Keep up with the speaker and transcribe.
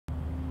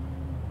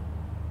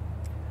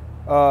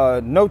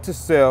Note to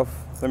self,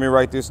 let me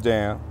write this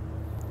down.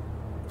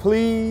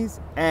 Please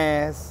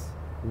ask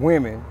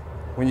women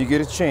when you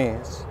get a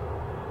chance,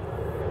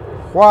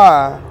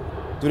 why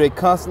do they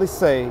constantly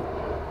say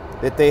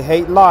that they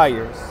hate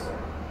liars,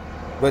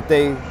 but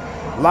they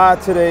lie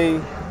to their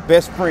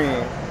best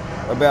friend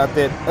about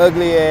that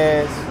ugly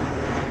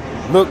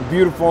ass, look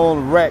beautiful on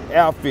the rack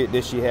outfit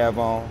that she have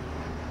on,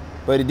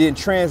 but it didn't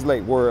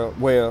translate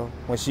well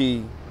when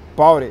she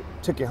bought it,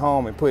 took it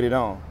home and put it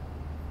on.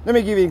 Let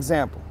me give you an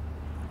example.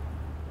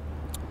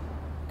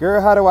 Girl,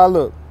 how do I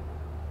look?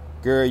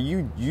 Girl,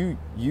 you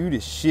the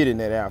shit in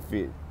that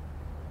outfit.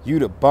 You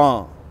the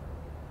bomb.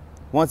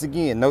 Once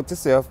again, note to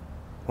self,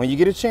 when you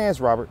get a chance,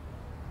 Robert,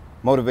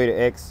 Motivator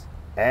X,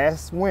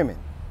 ask women,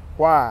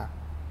 why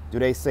do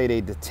they say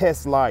they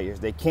detest liars?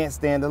 They can't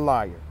stand a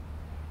liar,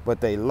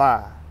 but they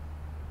lie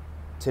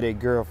to their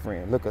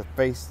girlfriend. Look her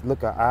face,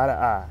 look her eye to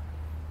eye,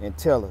 and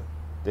tell her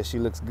that she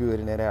looks good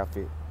in that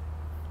outfit.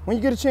 When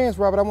you get a chance,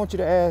 Robert, I want you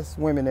to ask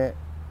women that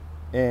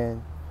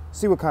and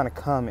see what kind of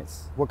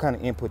comments, what kind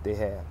of input they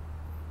have.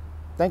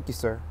 Thank you,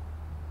 sir.